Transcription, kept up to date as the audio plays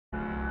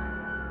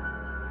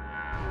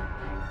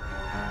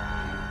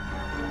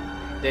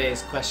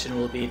Today's question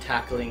we'll be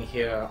tackling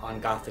here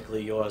on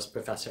Gothically Yours,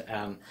 Professor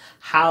M,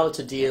 how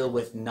to deal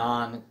with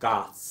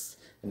non-Goths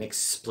and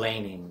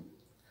explaining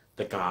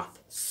the Goth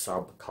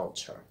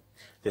subculture.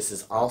 This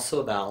is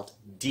also about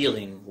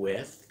dealing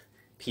with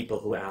people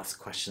who ask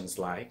questions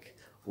like,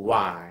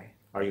 why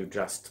are you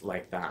dressed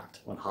like that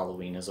when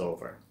Halloween is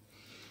over?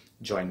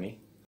 Join me.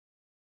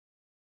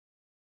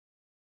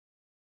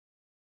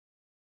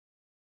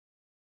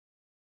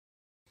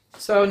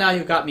 So now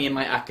you've got me in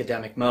my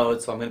academic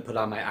mode, so I'm going to put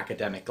on my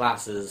academic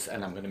glasses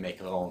and I'm going to make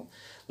a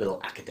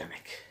little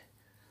academic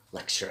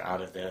lecture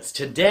out of this.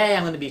 Today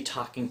I'm going to be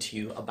talking to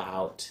you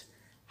about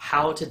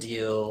how to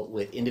deal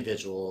with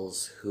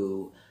individuals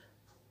who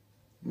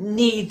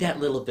need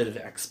that little bit of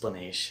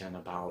explanation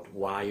about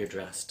why you're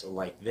dressed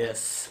like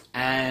this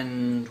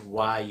and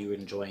why you're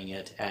enjoying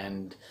it.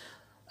 And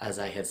as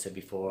I had said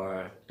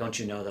before, don't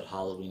you know that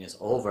Halloween is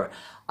over?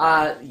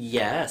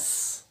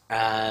 Yes.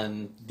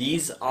 And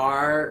these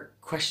are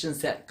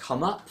questions that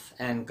come up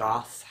and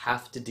Goths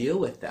have to deal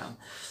with them.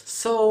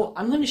 So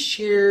I'm going to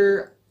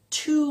share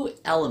two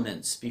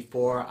elements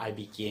before I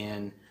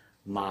begin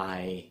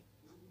my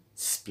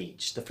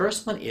speech. The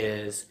first one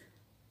is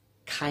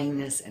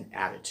kindness and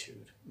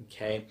attitude.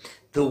 Okay?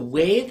 The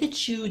way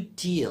that you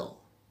deal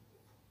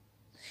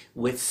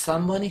with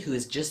somebody who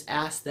has just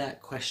asked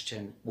that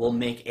question will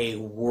make a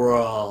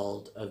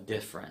world of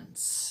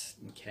difference.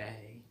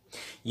 Okay?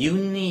 You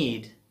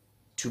need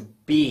to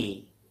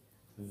be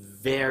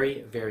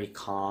very, very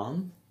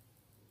calm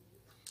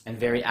and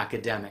very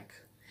academic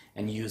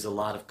and use a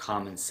lot of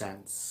common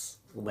sense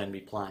when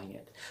replying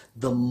it.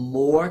 The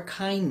more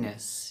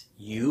kindness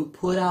you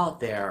put out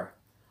there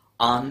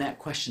on that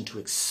question to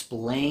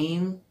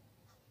explain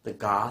the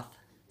Goth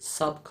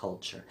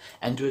subculture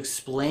and to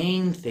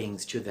explain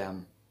things to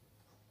them,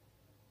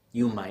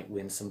 you might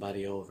win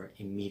somebody over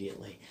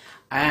immediately.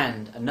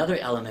 And another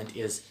element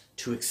is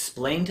to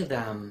explain to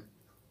them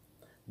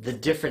the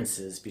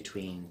differences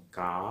between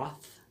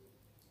Goth,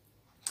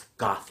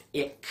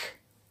 Gothic,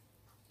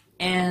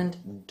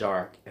 and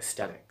dark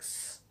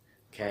aesthetics.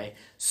 Okay?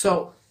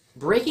 So,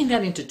 breaking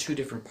that into two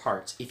different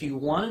parts, if you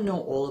want to know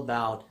all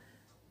about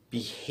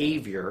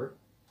behavior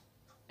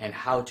and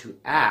how to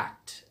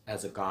act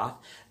as a Goth,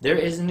 there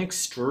is an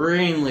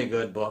extremely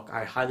good book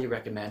I highly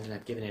recommend, and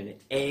I've given it an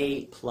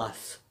A++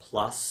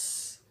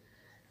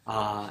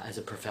 as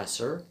a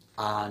professor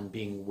on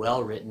being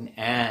well written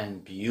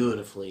and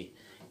beautifully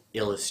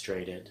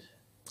illustrated,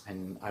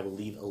 and I will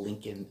leave a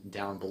link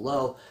down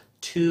below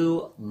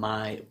to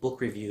my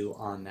book review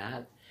on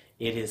that.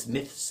 It is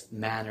Myths,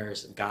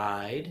 Manners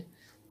Guide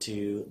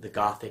to the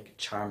Gothic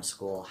Charm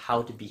School,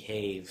 how to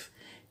behave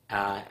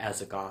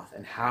as a Goth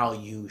and how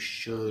you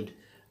should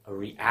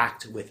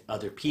react with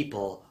other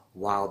people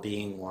while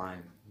being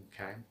one.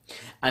 Okay.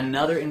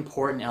 Another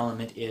important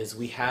element is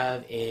we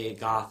have a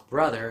Goth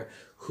brother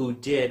who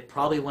did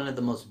probably one of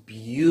the most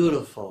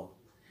beautiful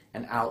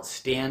and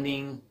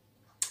outstanding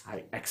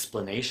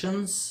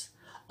explanations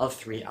of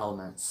three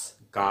elements: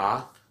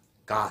 Goth,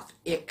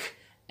 Gothic,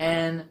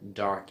 and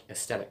dark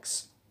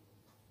aesthetics.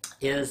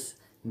 His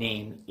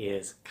name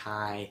is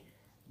Kai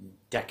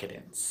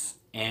Decadence,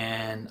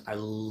 and I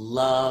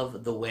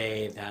love the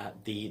way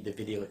that the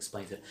video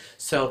explains it.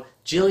 So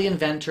Jillian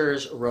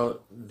Venters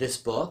wrote this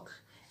book,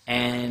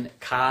 and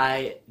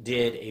Kai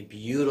did a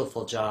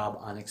beautiful job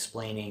on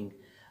explaining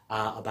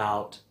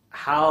about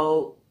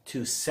how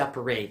to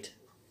separate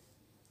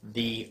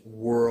the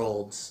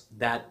worlds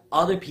that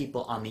other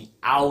people on the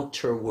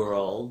outer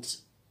world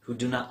who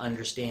do not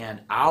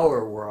understand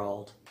our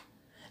world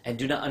and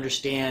do not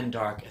understand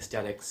dark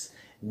aesthetics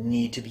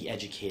need to be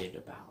educated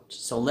about.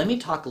 So let me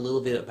talk a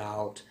little bit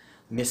about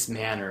Miss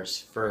Manners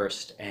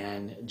first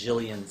and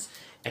Jillian's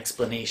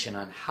explanation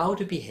on how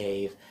to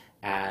behave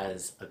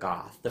as a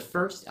Goth. The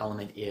first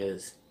element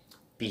is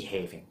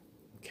behaving.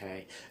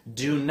 Okay?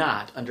 Do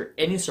not, under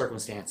any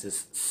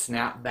circumstances,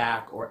 snap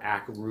back or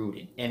act rude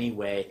in any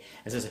way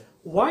and say,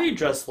 why are you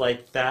dressed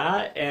like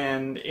that?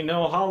 And, you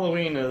know,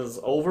 Halloween is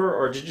over,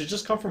 or did you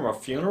just come from a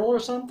funeral or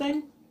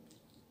something?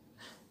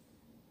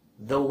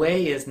 The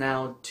way is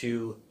now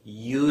to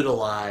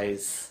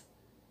utilize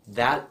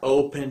that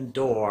open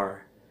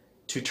door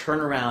to turn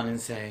around and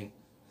say,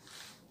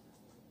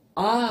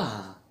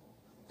 ah,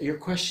 you're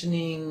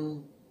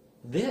questioning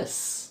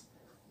this.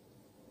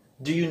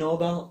 Do you know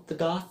about the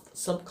Goth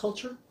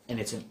subculture? And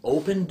it's an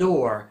open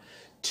door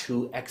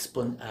to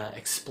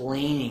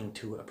explaining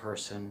to a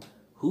person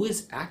who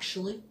is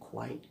actually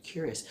quite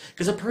curious.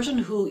 Because a person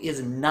who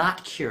is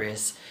not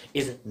curious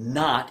is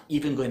not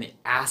even going to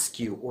ask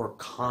you or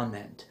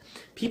comment.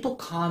 People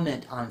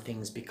comment on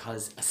things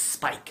because a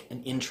spike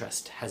in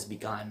interest has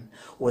begun,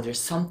 or there's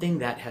something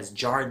that has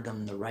jarred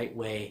them the right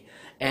way,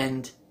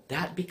 and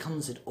that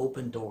becomes an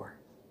open door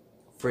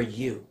for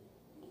you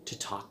to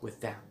talk with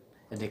them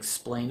and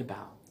explain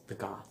about the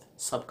Goth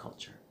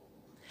subculture.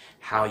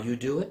 How you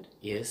do it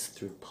is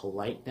through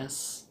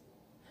politeness.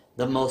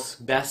 The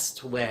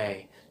best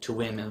way to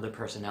win another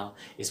person out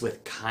is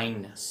with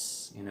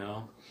kindness, you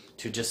know,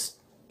 to just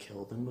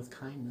kill them with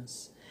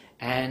kindness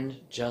and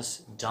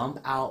just dump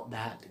out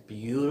that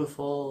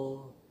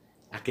beautiful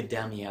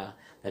academia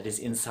that is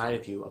inside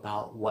of you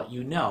about what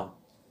you know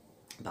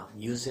about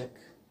music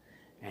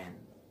and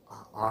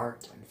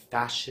art and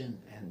fashion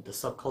and the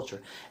subculture.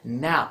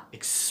 Now,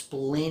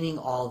 explaining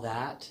all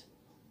that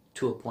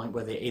to a point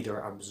where they either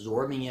are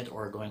absorbing it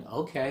or going,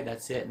 okay,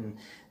 that's it, and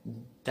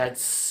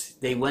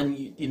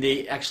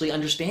they actually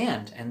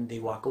understand and they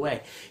walk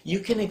away. You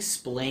can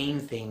explain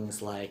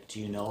things like, do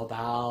you know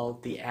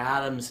about the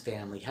Addams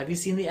Family? Have you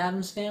seen the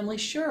Addams Family?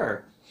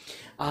 Sure.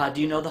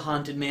 Do you know the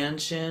Haunted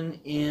Mansion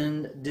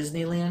in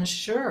Disneyland?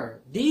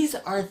 Sure. These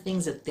are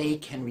things that they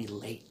can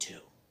relate to.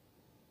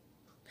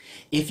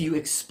 If you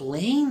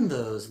explain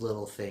those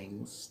little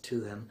things to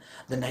them,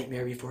 The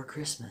Nightmare Before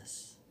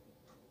Christmas,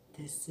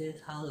 this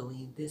is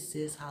Halloween, this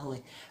is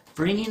Halloween,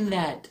 bringing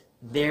that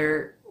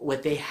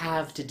what they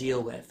have to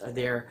deal with, or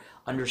their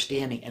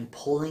understanding, and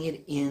pulling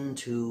it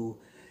into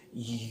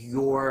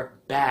your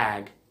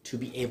bag to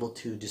be able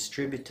to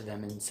distribute to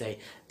them and say,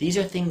 these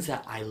are things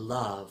that I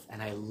love,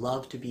 and I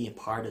love to be a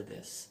part of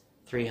this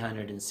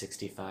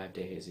 365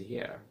 days a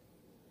year.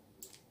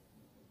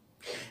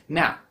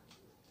 Now,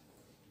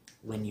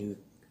 when you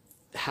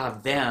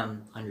have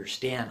them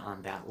understand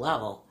on that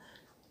level,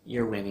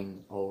 you're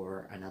winning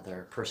over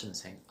another person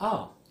saying,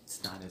 oh,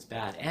 it's not as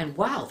bad. And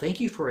wow, thank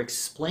you for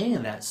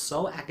explaining that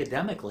so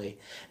academically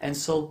and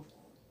so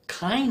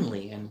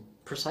kindly and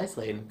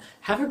precisely. And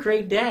have a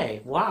great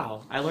day.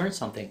 Wow, I learned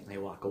something. And they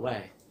walk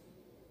away.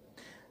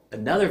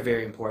 Another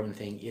very important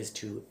thing is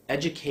to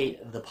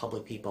educate the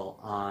public people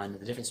on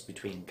the difference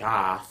between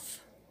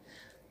goth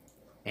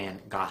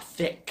and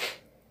gothic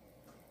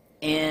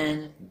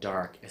and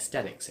dark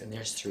aesthetics, and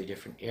there's 3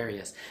 different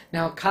areas.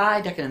 Now,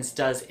 Kai Decadence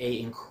does an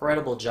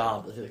incredible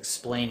job of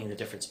explaining the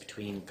difference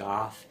between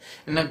goth,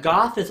 and the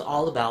goth is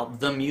all about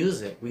the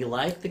music. We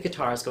like the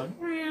guitars going,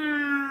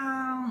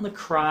 the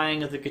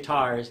crying of the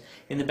guitars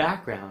in the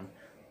background.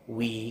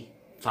 We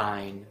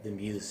find the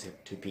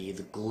music to be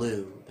the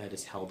glue that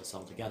has held us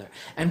all together,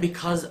 and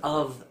because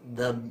of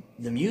the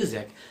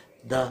music,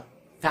 the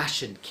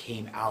fashion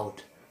came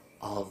out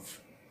of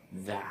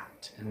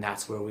that, and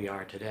that's where we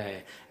are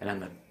today. And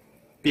I'm a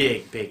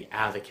big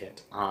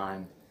advocate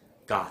on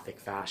Gothic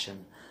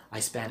fashion.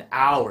 I spend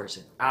hours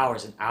and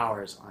hours and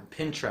hours on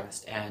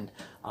Pinterest and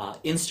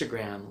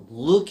Instagram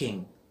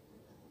looking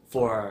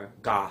for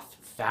goth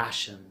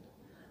fashion.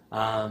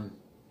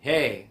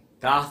 Hey,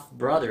 goth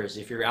brothers,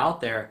 if you're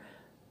out there,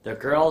 the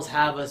girls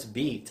have us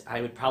beat.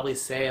 I would probably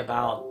say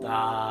about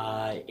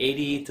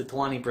 80 to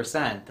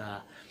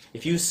 20%.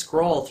 If you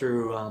scroll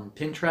through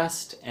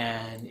Pinterest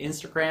and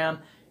Instagram,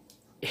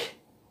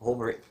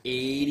 over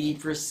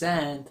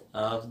 80%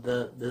 of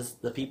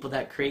the people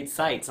that create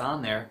sites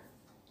on there,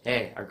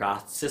 hey, are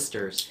goth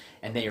sisters,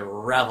 and they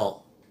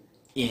revel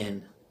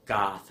in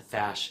goth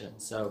fashion.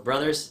 So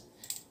brothers,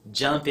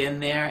 jump in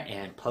there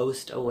and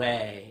post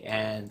away,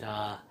 and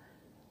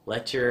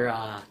let your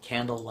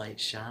candlelight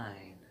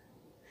shine.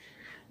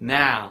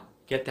 Now,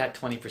 get that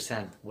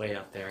 20% way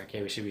up there.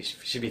 Okay, we should be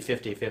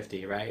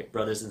 50-50, right?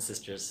 Brothers and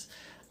sisters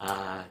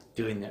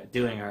doing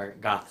our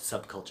goth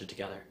subculture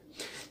together.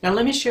 Now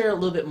let me share a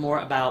little bit more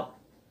about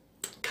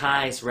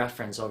Kai's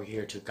reference over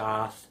here to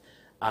goth,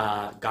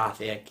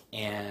 gothic,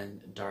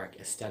 and dark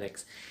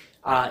aesthetics.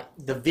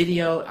 The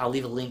video, I'll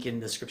leave a link in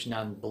the description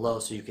down below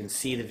so you can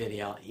see the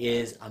video,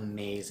 is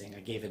amazing. I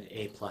gave it an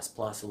A++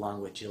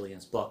 along with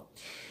Jillian's book.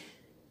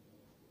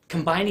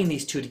 Combining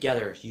these two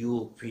together, you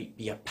will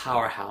be a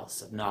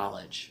powerhouse of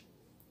knowledge.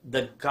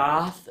 The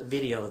goth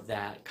video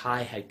that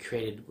Kai had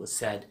created was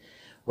said,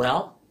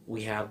 well,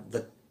 we have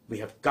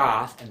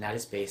goth, and that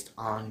is based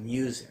on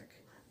music.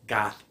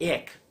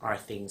 Gothic are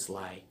things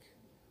like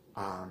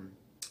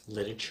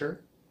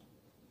literature,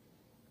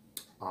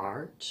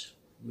 art,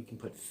 we can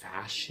put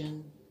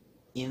fashion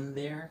in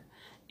there,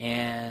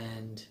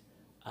 and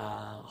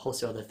a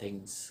host of other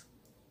things.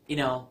 You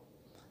know,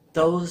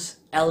 those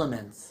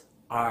elements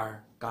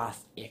are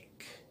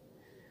Gothic.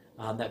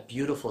 That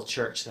beautiful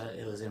church that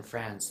it was in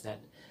France that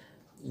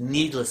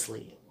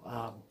needlessly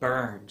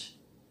burned,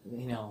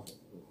 you know,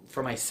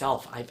 for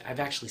myself, I've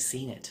actually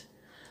seen it.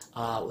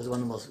 It was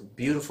one of the most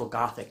beautiful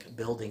Gothic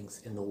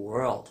buildings in the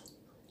world,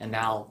 and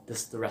now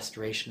the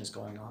restoration is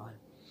going on.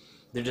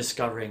 They're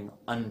discovering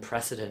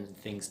unprecedented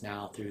things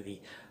now through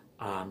the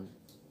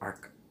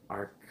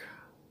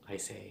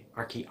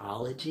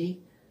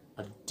archaeology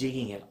of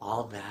digging at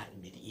all that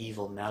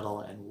medieval metal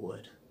and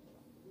wood.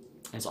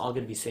 And it's all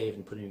going to be saved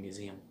and put in a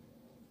museum.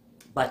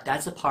 But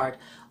that's a part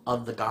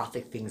of the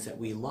Gothic things that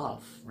we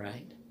love,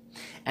 right?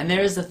 And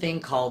there's a thing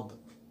called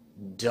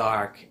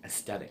dark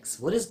aesthetics.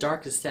 What is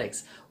dark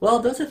aesthetics? Well,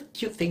 those are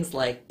cute things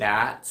like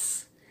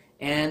bats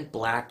and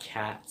black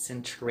cats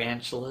and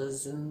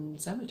tarantulas and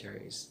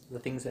cemeteries, the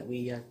things that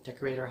we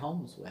decorate our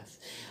homes with.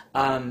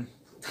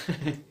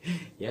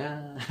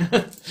 Yeah.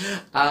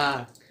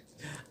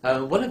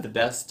 One of the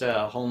best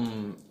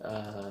home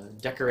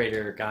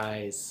decorator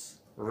guys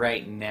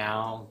right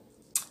now,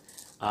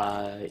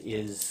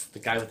 is the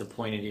guy with the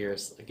pointed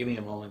ears. Give me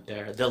a moment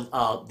there.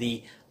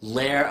 The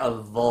Lair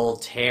of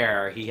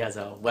Voltaire. He has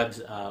a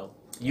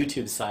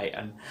YouTube site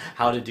on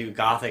how to do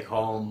Gothic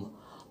home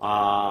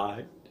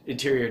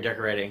interior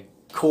decorating.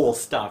 Cool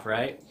stuff,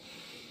 right?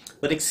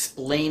 But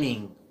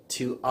explaining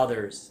to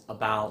others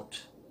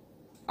about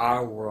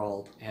our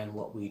world and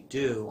what we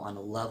do on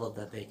a level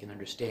that they can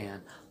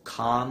understand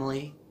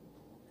calmly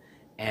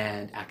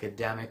and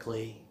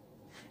academically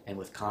and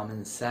with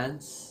common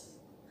sense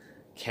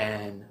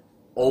can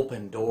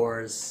open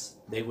doors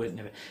they wouldn't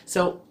have.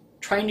 So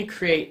trying to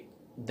create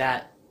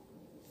that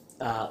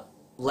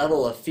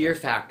level of fear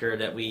factor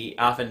that we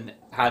often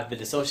have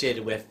been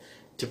associated with,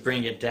 to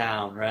bring it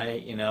down,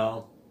 right,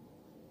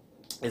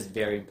 is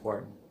very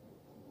important.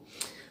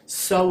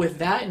 So with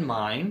that in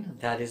mind,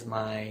 that is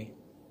my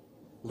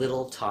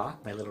little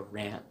talk, my little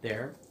rant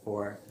there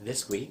for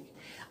this week.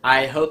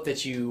 I hope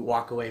that you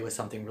walk away with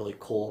something really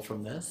cool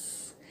from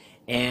this,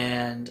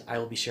 and I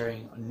will be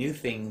sharing new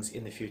things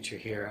in the future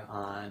here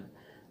on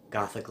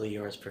Gothically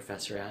Yours,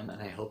 Professor M,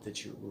 and I hope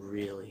that you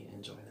really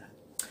enjoy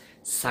that.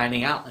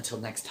 Signing out until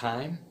next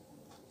time,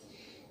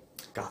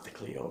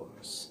 Gothically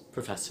Yours,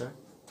 Professor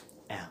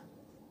M.